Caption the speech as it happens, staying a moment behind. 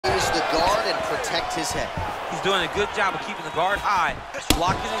blocked his head. He's doing a good job of keeping the guard high,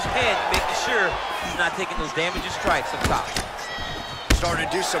 blocking his head, making sure he's not taking those damaging strikes up top. Starting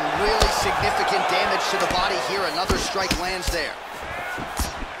to do some really significant damage to the body here. Another strike lands there.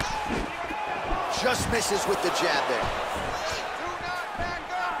 Just misses with the jab there. Do not back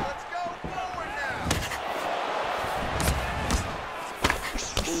up. Let's go forward now.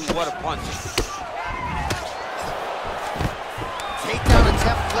 Ooh, what a punch. Takedown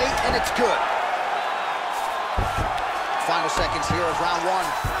attempt late, and it's good. Final seconds here of round one.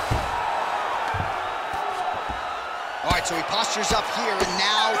 All right, so he postures up here and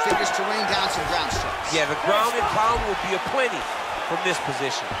now figures to rain down some ground strikes. Yeah, the ground and pound will be aplenty from this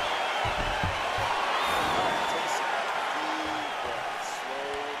position.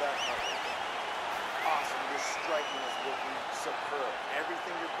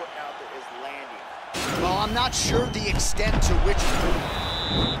 Well, I'm not sure the extent to which...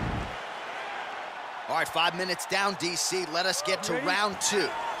 All right, 5 minutes down, DC. Let us get to round two.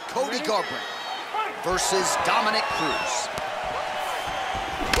 Cody Garbrandt versus Dominic Cruz.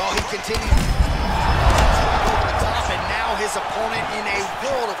 Well, he continues over the top, and now his opponent in a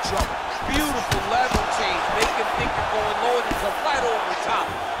world of trouble. Beautiful level change. Make him think you're going low and come right over the top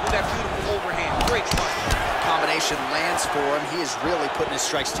with that beautiful overhand. Great punch. Combination lands for him. He is really putting his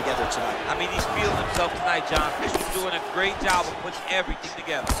strikes together tonight. I mean, he's feeling himself tonight, John. He's doing a great job of putting everything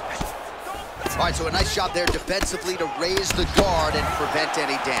together. All right, so a nice job there defensively to raise the guard and prevent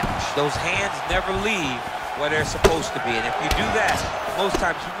any damage. Those hands never leave where they're supposed to be, and if you do that, most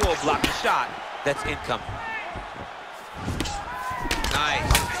times you will block the shot that's incoming. Nice.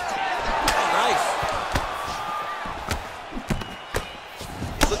 Oh, nice.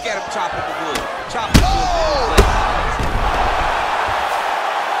 Look at him chopping the wood. Chopping the wood.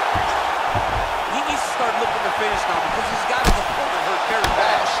 He needs to start looking to finish now because he's got his opponent hurt very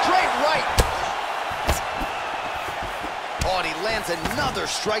bad. Straight right. Oh, and he lands another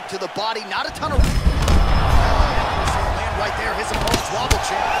strike to the body. Not a ton of... Land right there, his opponent's wobble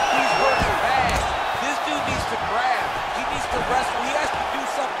champ. He's working bad. This dude needs to grab. He needs to wrestle. He has to do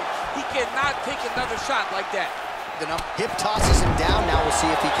something. He cannot take another shot like that. Hip tosses him down. Now we'll see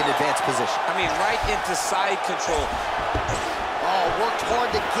if he can advance position. I mean, right into side control. Oh, worked hard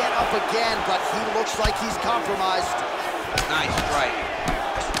to get up again, but he looks like he's compromised. Nice strike.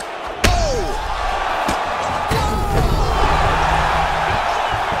 Oh!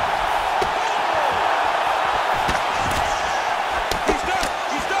 He's done.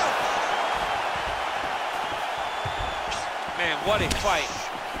 He's done. Man, what a fight.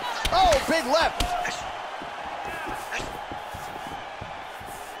 Oh, big left.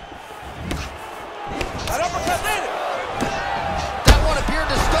 That uppercut landed. That one appeared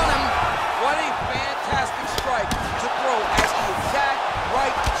to stun him. What a fantastic strike to throw at the exact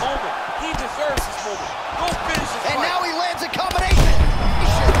right moment. He deserves this moment. Go finish his fight. And now he lands a combination.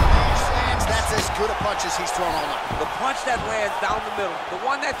 Stands. That's as good a punch as he's thrown all night. The punch that lands down the middle, the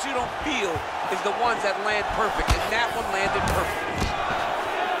one that you don't feel, is the ones that land perfect, and that one landed perfect.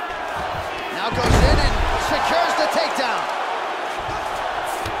 Now goes in and secures the takedown.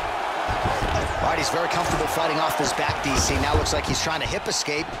 All right, he's very comfortable fighting off this back, DC. Now looks like he's trying to hip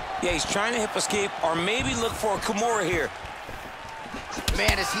escape. Yeah, he's trying to hip escape or maybe look for a Kimura here.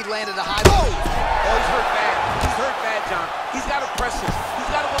 Man, as he landed a high... Oh, he's hurt bad. He's hurt bad, John. He's got to press him.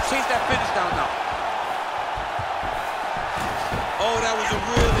 He's got to go chase that finish down now. Oh, that was a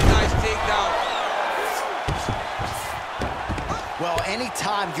really nice takedown. Well,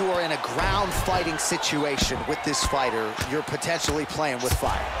 anytime you are in a ground fighting situation with this fighter, you're potentially playing with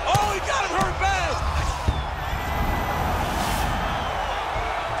fire. Oh, he got him hurt bad.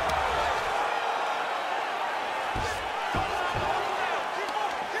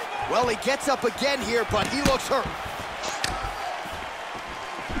 Well, he gets up again here, but he looks hurt.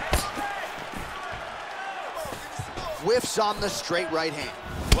 Whiffs on the straight right hand.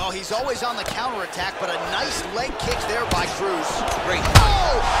 Well, he's always on the counterattack, but a nice leg kick there by Cruz. Great.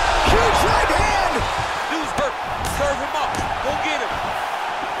 Oh! Huge right hand! Dude's hurt. Serve him up. Go get him.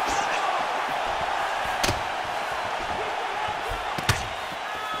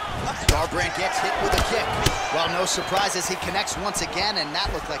 Garbrandt gets hit with a kick. Well, no surprise as he connects once again, and that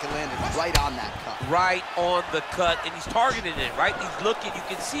looked like it landed right on that cut. Right on the cut, and he's targeting it, right? He's looking. You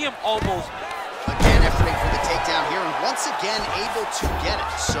can see him almost. Again, efforting for the takedown here, and once again able to get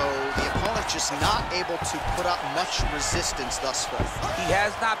it. So the opponent just not able to put up much resistance thus far. He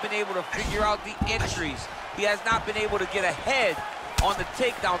has not been able to figure out the entries. He has not been able to get ahead on the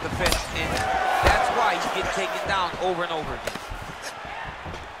takedown defense, and that's why he's getting taken down over and over again.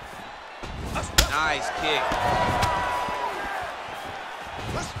 Nice kick.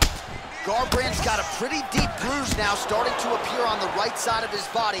 Garbrandt's got a pretty deep bruise now starting to appear on the right side of his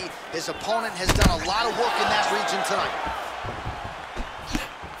body. His opponent has done a lot of work in that region tonight.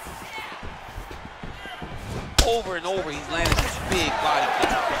 Over and over, he's landed this big body kick.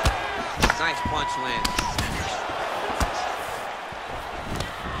 Nice punch landed.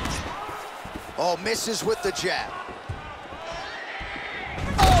 Oh, misses with the jab.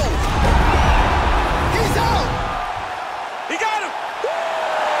 Oh! He's out! He got him!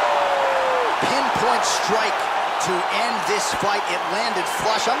 Pinpoint strike to end this fight. It landed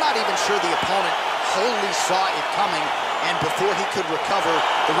flush. I'm not even sure the opponent wholly saw it coming, and before he could recover,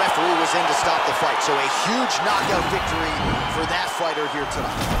 the referee was in to stop the fight. So a huge knockout victory for that fighter here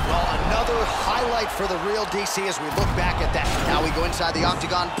tonight. Well, another highlight for the real DC as we look back at that. Now we go inside the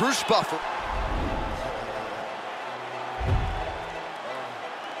octagon. Bruce Buffer.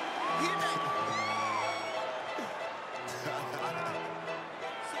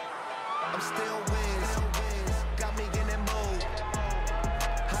 I'm still wins. Got me in that mood.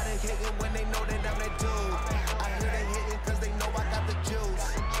 How they hating when they know that I'm that dude? I hear they hating cause they know I got the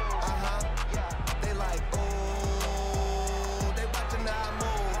juice. They like, oh, they watching how I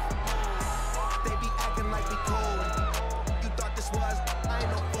move. They be acting like we cool. You thought this was, I ain't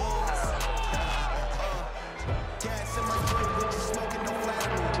no fool. Gas in my drink, what you smoking, don't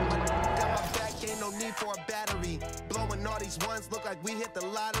flatter me. Got my back, ain't no need for a battery. Blowing all these ones, look like we hit the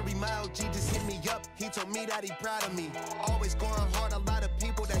lottery. My OG just hit me up, he told me that he proud of me. Always going hard, a lot of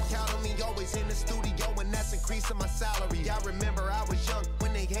people that count on me. Always in the studio, and that's increasing my salary. I remember I was young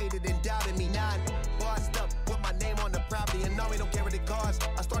when they hated and doubted me. Now I'm bossed up, with my name on the property, and now we don't care what it costs.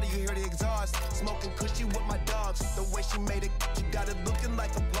 I started, you hear the exhaust, smoking cushy with my dogs. The way she made it, she got it looking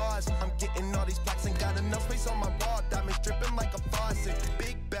like applause. I'm getting all these plaques and got enough space on my wall. Diamonds dripping like a faucet.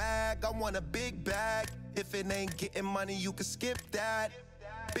 Big bag, I want a big bag. If it ain't getting money, you can skip that.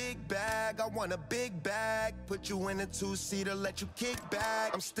 Big bag, I want a big bag. Put you in a two-seater, let you kick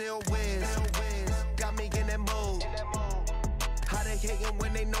back. I'm still whiz, got me in that mood. How they hating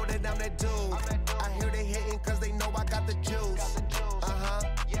when they know that I'm that dude? I hear they hating cause they know I got the juice.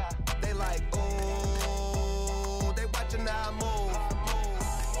 They like, oh, they watching how I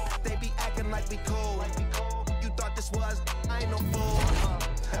move. They be acting like we cool. You thought this was, I ain't no fool.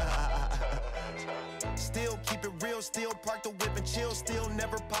 Still keep it real, still park the whip and chill. Still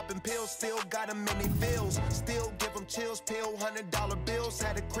never popping pills, still got them in they feels. Still give them chills, pill, $100 bills.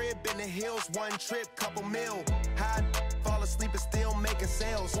 Had a crib in the hills, one trip, couple mil. High, fall asleep and still making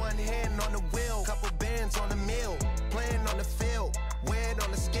sales. One hand on the wheel, couple bands on the mill. Playing on the field, weighed on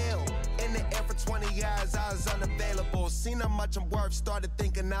the scale. In the air for 20 years, I was unavailable. Seen how much I'm worth, started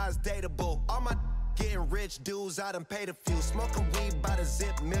thinking I was dateable. All my getting rich dudes, I done paid a few. Smoking weed by the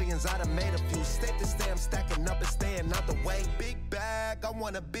zip, millions, I done made a few. Stay to stay, I'm stacking up and staying out the way. Big bag, I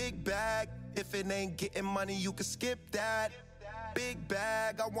want a big bag. If it ain't getting money, you can skip that. Big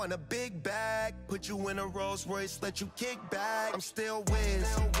bag, I want a big bag. Put you in a Rolls Royce, let you kick back. I'm still whiz,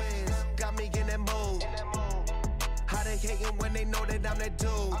 got me in that mood. How they hating when they know that I'm that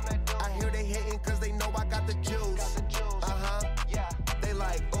dude? I hear they hating cause they know I got the juice. They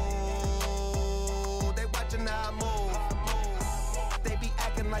like, oh, they watching how I move. They be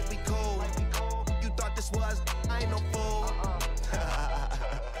acting like we cool. You thought this was, I ain't no fool.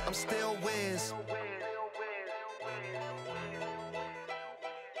 I'm still whiz.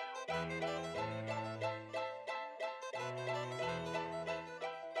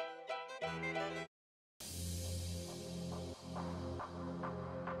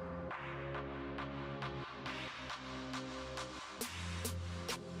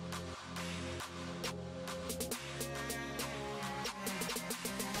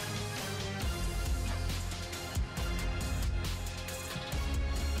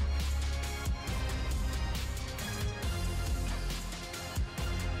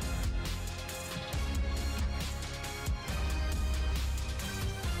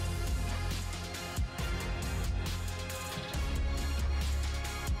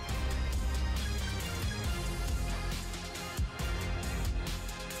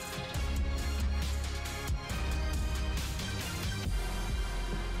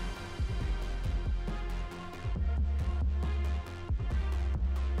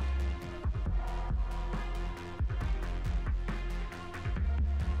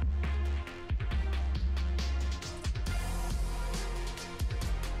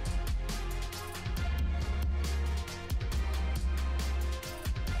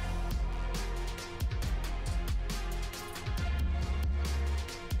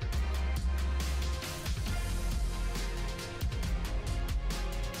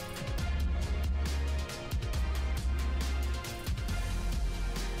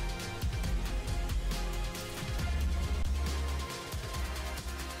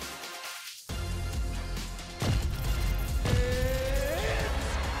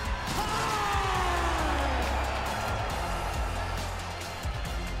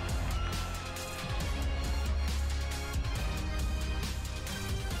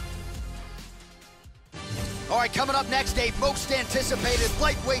 All right, coming up next, a most anticipated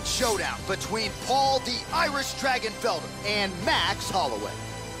lightweight showdown between Paul the Irish Dragon Felder and Max Holloway.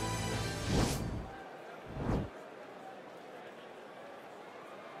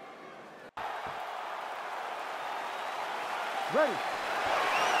 Ready.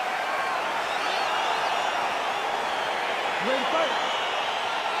 Ready, fight.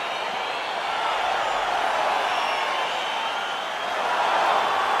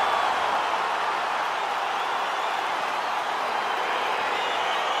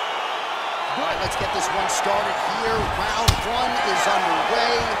 All right, let's get this one started here. Round one is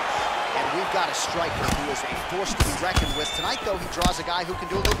underway, and we've got a striker who is a force to be reckoned with. Tonight, though, he draws a guy who can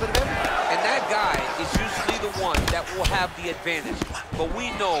do a little bit of everything. And that guy is usually the one that will have the advantage. But we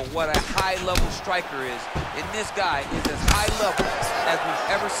know what a high-level striker is, and this guy is as high level as we've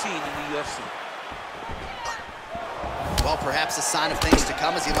ever seen in the UFC. Well, perhaps a sign of things to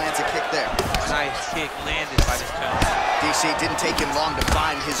come as he lands a kick there. Nice kick landed by this gentleman. DC, didn't take him long to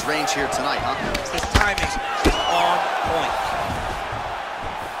find his range here tonight, huh? His timing is on point.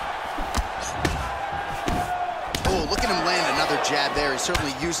 Oh, look at him land another jab there. He's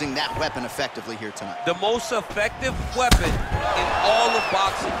certainly using that weapon effectively here tonight. The most effective weapon in all of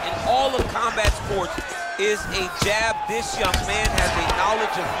boxing, in all of combat sports, is a jab. This young man has a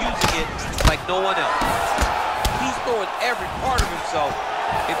knowledge of using it like no one else. He's throwing every part of himself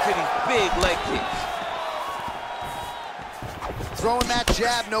into these big leg kicks. Throwing that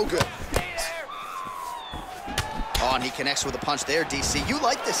jab, no good. Oh, and he connects with a punch there, DC. You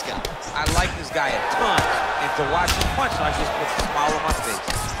like this guy. I like this guy a ton. And to watch him punch, I just put a smile on my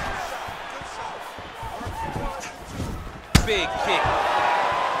face. Big kick.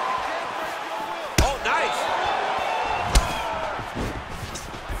 Oh, nice.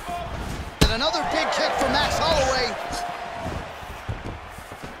 And another big kick from Max Holloway.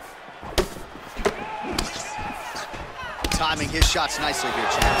 Timing his shots nicely here,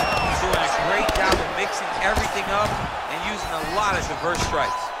 champ. He's doing a great job of mixing everything up and using a lot of diverse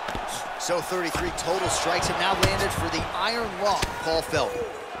strikes. So 33 total strikes have now landed for the Iron Lung, Paul Felder.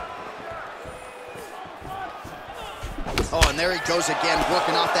 Oh, and there he goes again,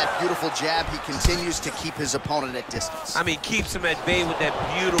 working off that beautiful jab. He continues to keep his opponent at distance. I mean, keeps him at bay with that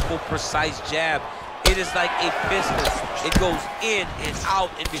beautiful, precise jab. It is like a pistol. It goes in and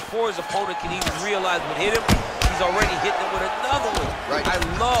out, and before his opponent can even realize what hit him, he's already hitting him with another one. Right. I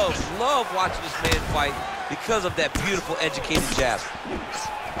love watching this man fight because of that beautiful, educated jab.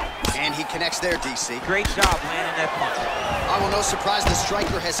 And he connects there, DC. Great job landing that punch. Well, no surprise the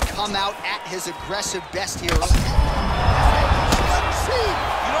striker has come out at his aggressive best here. You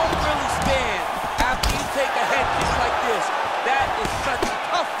don't really stand after you take a head kick like this. That is such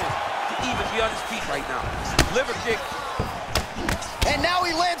toughness to even be on his feet right now. Liver kick. And now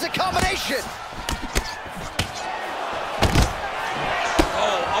he lands a combination.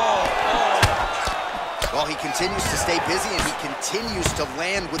 Well, he continues to stay busy, and he continues to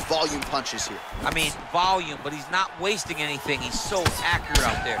land with volume punches here. I mean, volume, but he's not wasting anything. He's so accurate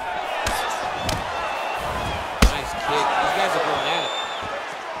out there. Nice kick. These guys are going at it.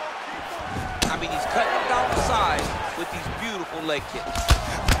 I mean, he's cutting them down the side with these beautiful leg kicks.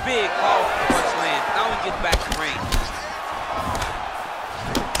 Big, powerful punch land. Now he gets back to range.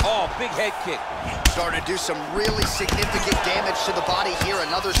 Oh, big head kick. Starting to do some really significant damage to the body here.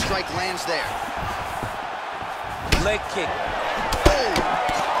 Another strike lands there. Leg kick. Oh!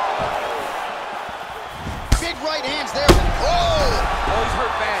 Big right hands there. Oh! Oh, he's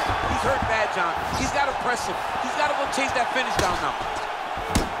hurt bad. He's hurt bad, John. He's got to press him. He's got to go chase that finish down now.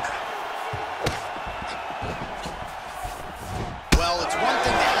 Well, it's one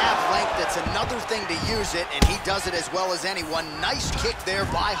thing to have length. It's another thing to use it, and he does it as well as anyone. Nice kick there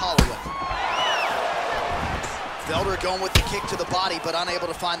by Holloway. Felder going with the kick to the body, but unable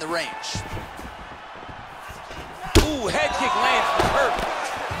to find the range. Ooh, head kick lands, he's hurt.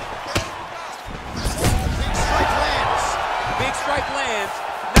 Big strike lands. Big strike lands.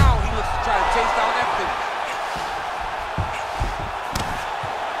 Now he looks to try to chase down that finish.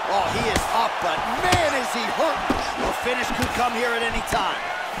 Oh, he is up, but man, is he hurt. A finish could come here at any time.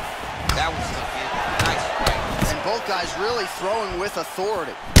 That was something. Nice strike. And both guys really throwing with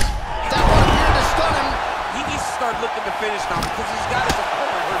authority. That one appeared to stun him. He needs to start looking to finish now because he's got his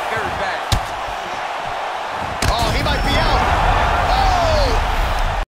opponent hurt very bad. Oh, he might be out.